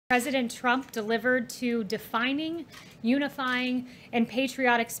President Trump delivered two defining, unifying, and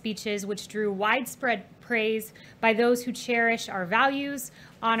patriotic speeches which drew widespread praise by those who cherish our values,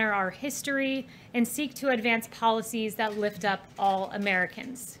 honor our history, and seek to advance policies that lift up all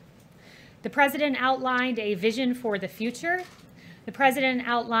Americans. The president outlined a vision for the future. The president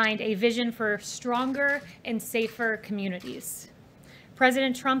outlined a vision for stronger and safer communities.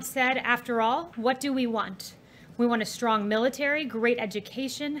 President Trump said, after all, what do we want? We want a strong military, great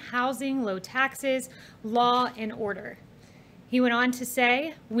education, housing, low taxes, law, and order. He went on to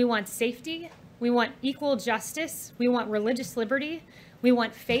say, we want safety, we want equal justice, we want religious liberty, we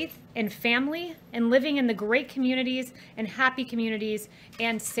want faith and family, and living in the great communities and happy communities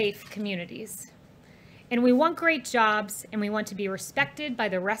and safe communities. And we want great jobs, and we want to be respected by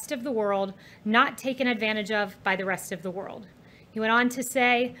the rest of the world, not taken advantage of by the rest of the world. He went on to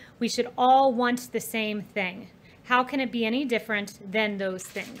say, we should all want the same thing. How can it be any different than those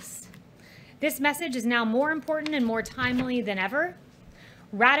things? This message is now more important and more timely than ever.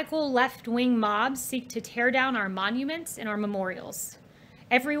 Radical left-wing mobs seek to tear down our monuments and our memorials.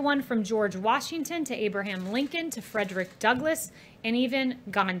 Everyone from George Washington to Abraham Lincoln to Frederick Douglass and even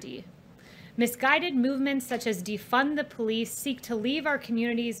Gandhi. Misguided movements such as defund the police seek to leave our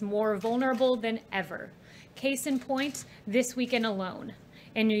communities more vulnerable than ever. Case in point, this weekend alone.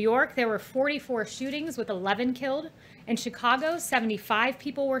 In New York, there were 44 shootings with 11 killed. In Chicago, 75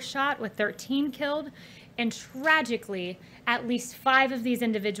 people were shot with 13 killed. And tragically, at least 5 of these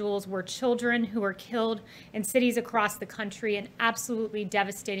individuals were children who were killed in cities across the country, an absolutely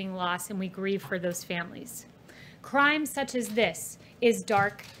devastating loss, and we grieve for those families. Crime such as this is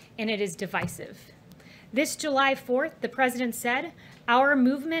dark and it is divisive. This July 4th, the president said, our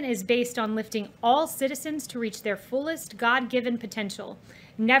movement is based on lifting all citizens to reach their fullest God-given potential.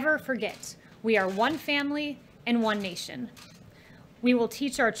 Never forget, we are one family and one nation. We will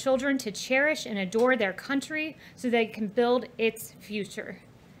teach our children to cherish and adore their country so they can build its future.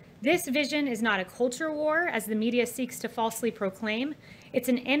 This vision is not a culture war, as the media seeks to falsely proclaim. It's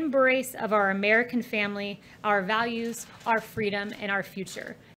an embrace of our American family, our values, our freedom, and our future.